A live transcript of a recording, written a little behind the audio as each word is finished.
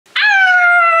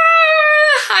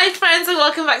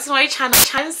welcome back to my channel.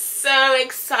 I'm so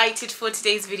excited for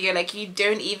today's video, like you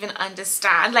don't even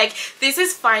understand. Like this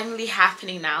is finally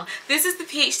happening now. This is the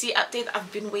PhD update that I've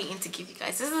been waiting to give you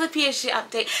guys. This is the PhD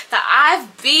update that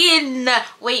I've been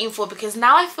waiting for, because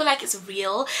now I feel like it's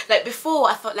real. Like before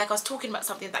I felt like I was talking about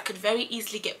something that could very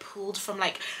easily get pulled from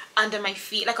like under my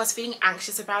feet. Like I was feeling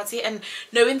anxious about it, and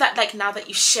knowing that like now that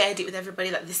you shared it with everybody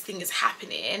that this thing is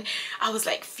happening, I was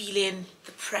like feeling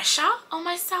the pressure on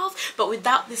myself. But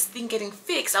without this thing getting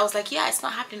fixed, I was like, yeah, it's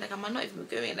not happening. Like I'm not even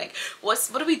going, like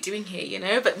what are we doing here, you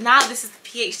know? But now this is the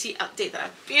PhD update that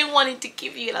I've been wanting to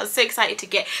give you, and I'm so excited to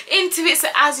get into it. So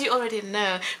as you already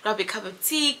know, grab a cup of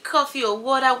tea, coffee or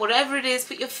water, whatever it is,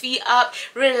 put your feet up,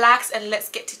 relax, and let's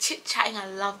get to chit-chatting. I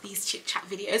love these chit-chat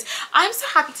videos. I'm so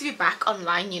happy to be back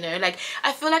online, you know? Like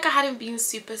I feel like I hadn't been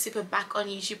super back on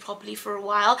YouTube properly for a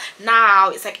while. Now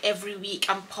it's like every week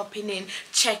I'm popping in,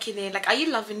 checking in, like, are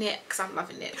you loving it? Because I'm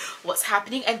loving it. What's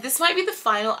happening? And this might be the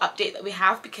final update that we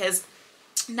have, because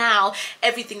now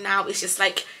everything now is just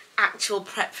like actual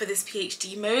prep for this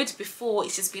PhD mode. Before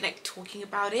it's just been like talking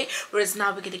about it, whereas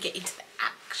now we're gonna get into the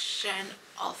action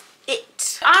of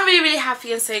it. I'm really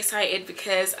happy and so excited,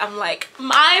 because I'm like,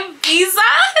 my visa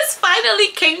has finally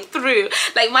came through.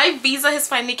 Like my visa has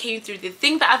finally came through. The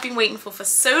thing that I've been waiting for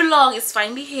so long is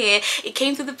finally here. It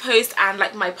came through the post, and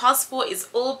like my passport is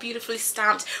all beautifully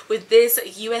stamped with this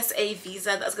USA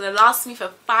visa that's gonna last me for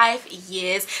 5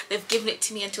 years. They've given it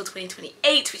to me until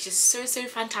 2028, which is so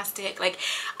fantastic. Like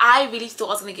I really thought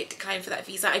I was gonna get declined for that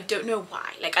visa. I don't know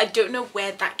why. Like I don't know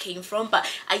where that came from, but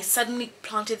I suddenly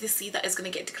planted the seed that is gonna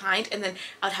get declined, and then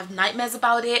I'd have nightmares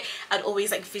about it. I'd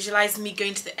always like visualize me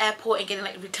going to the airport and getting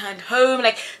like returned home,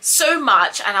 like so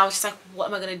much, and I was just like, what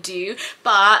am I gonna do?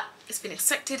 But it's been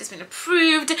accepted, it's been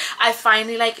approved. I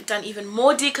finally like done even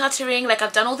more decluttering. Like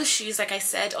I've done all the shoes, like I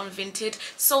said, on Vinted,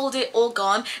 sold it, all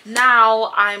gone.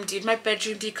 Now I'm doing my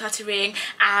bedroom decluttering,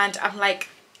 and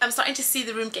I'm starting to see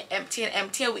the room get emptier and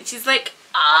emptier, which is like,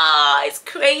 it's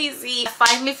crazy. I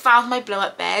finally found my blow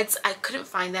up beds. I couldn't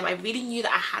find them. I really knew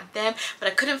that I had them, but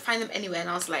I couldn't find them anywhere, and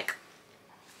I was like,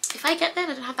 if I get there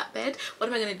and I don't have that bed, what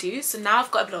am I going to do? So now I've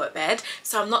got a blow up bed,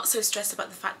 so I'm not so stressed about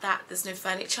the fact that there's no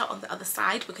furniture on the other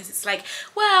side, because it's like,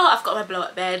 well, I've got my blow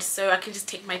up bed, so I can just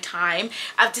take my time.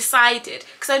 I've decided,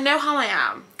 because I know how I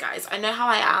am, guys, I know how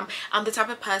I am. I'm the type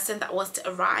of person that wants to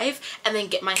arrive and then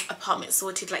get my apartment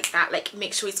sorted like that, like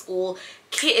make sure it's all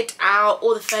kitted out,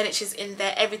 all the furniture's in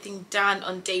there, everything done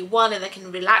on day one, and I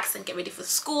can relax and get ready for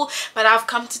school. But I've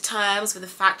come to terms with the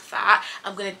fact that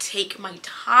I'm going to take my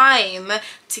time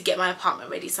to get my apartment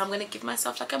ready. So I'm going to give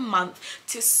myself like a month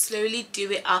to slowly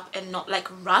do it up and not like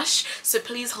rush. So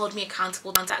please hold me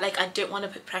accountable on that. Like I don't want to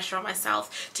put pressure on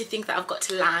myself to think that I've got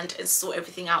to land and sort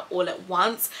everything out all at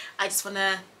once. I just want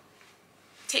to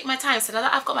take my time. So now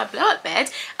that I've got my blow up bed,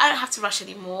 I don't have to rush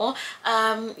anymore.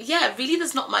 Yeah, really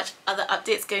there's not much other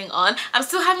updates going on. I'm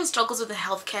still having struggles with the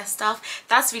healthcare stuff.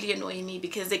 That's really annoying me,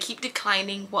 because they keep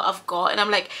declining what I've got, and I'm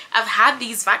like, I've had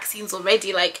these vaccines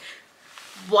already, like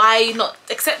why not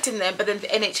accepting them? But then the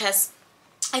NHS,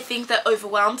 I think they're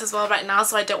overwhelmed as well right now,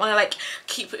 so I don't want to like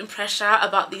keep putting pressure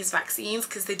about these vaccines,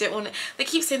 because they don't want to, they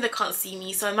keep saying they can't see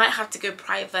me, so I might have to go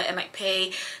private and like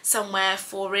pay somewhere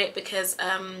for it, because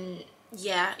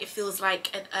yeah, it feels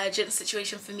like an urgent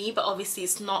situation for me. But obviously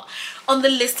it's not on the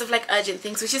list of like urgent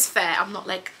things, which is fair. I'm not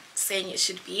like saying it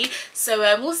should be. So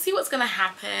we'll see what's gonna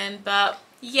happen. But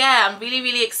yeah, I'm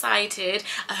really excited.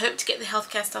 I hope to get the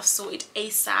healthcare stuff sorted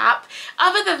ASAP.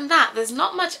 Other than that, there's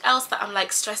not much else that I'm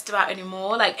like stressed about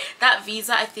anymore. Like that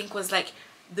visa, I think, was like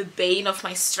the bane of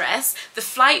my stress. The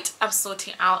flight I'm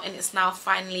sorting out, and it's now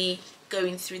finally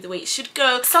going through the way it should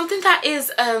go. Something that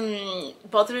is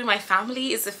bothering my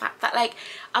family is the fact that like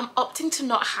I'm opting to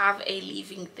not have a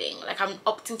leaving thing. Like I'm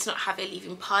opting to not have a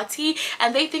leaving party,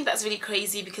 and they think that's really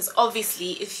crazy, because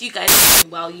obviously if you guys know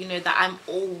well, you know that I'm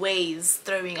always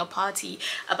throwing a party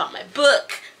about my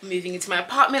book, moving into my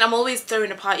apartment. I'm always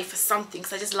throwing a party for something,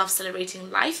 because I just love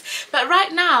celebrating life. But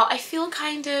right now I feel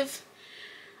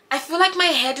like my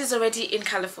head is already in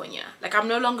California. Like I'm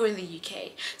no longer in the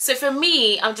UK. So for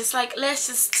me, I'm just like, let's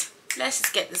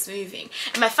just get this moving.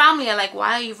 And my family are like,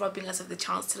 why are you robbing us of the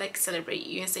chance to like celebrate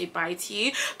you and say bye to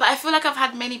you? But I feel like I've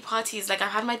had many parties. Like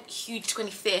I've had my huge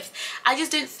 25th. I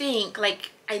just don't think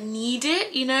like I need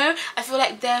it, you know? I feel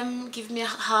like them giving me a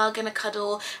hug and a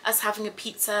cuddle, us having a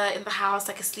pizza in the house,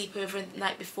 like a sleepover the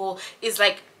night before, is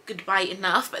like goodbye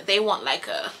enough. But they want like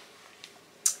a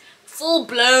full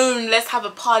blown, let's have a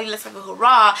party, let's have a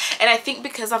hurrah. And I think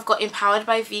because I've got Empowered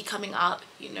by V coming up,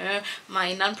 you know,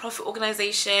 my non-profit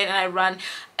organization, and I run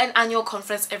an annual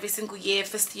conference every single year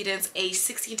for students aged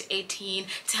 16 to 18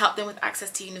 to help them with access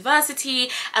to university,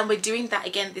 and we're doing that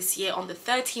again this year on the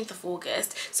 13th of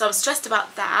August, so I'm stressed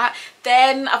about that.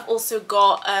 Then I've also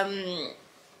got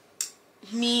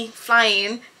me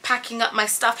flying, packing up my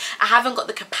stuff. I haven't got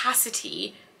the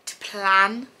capacity to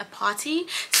plan a party,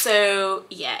 so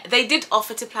yeah, they did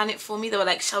offer to plan it for me. They were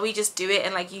like, shall we just do it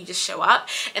and like you just show up?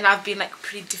 And I've been like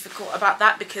pretty difficult about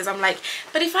that because I'm like,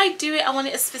 but if I do it, I want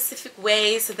it a specific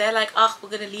way. So they're like, oh, we're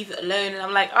gonna leave it alone. And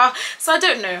I'm like, oh, so I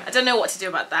don't know what to do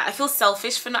about that. I feel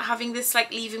selfish for not having this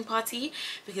like leaving party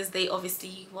because they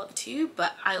obviously want to,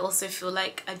 but I also feel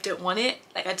like I don't want it.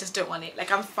 Like I just don't want it.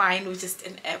 Like I'm fine with just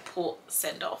an airport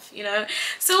send off, you know?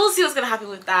 So we'll see what's gonna happen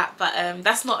with that, but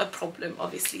that's not a problem,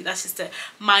 obviously. That's just a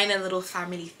minor little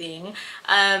family thing.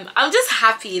 I'm just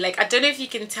happy. Like, I don't know if you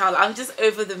can tell, I'm just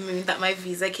over the moon that my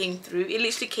visa came through. It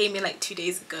literally came in like 2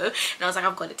 days ago, and I was like,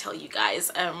 I've got to tell you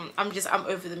guys. I'm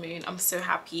over the moon. I'm so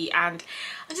happy and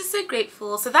I'm just so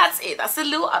grateful. So that's it. That's a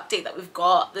little update that we've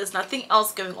got. There's nothing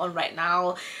else going on right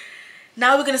now.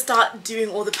 Now we're gonna start doing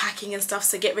all the packing and stuff,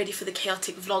 so get ready for the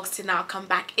chaotic vlogs to now come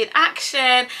back in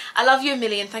action. I love you a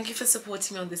million. Thank you for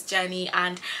supporting me on this journey,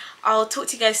 and I'll talk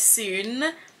to you guys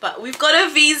soon. But we've got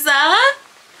a visa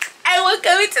and we're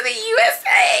going to the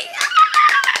USA.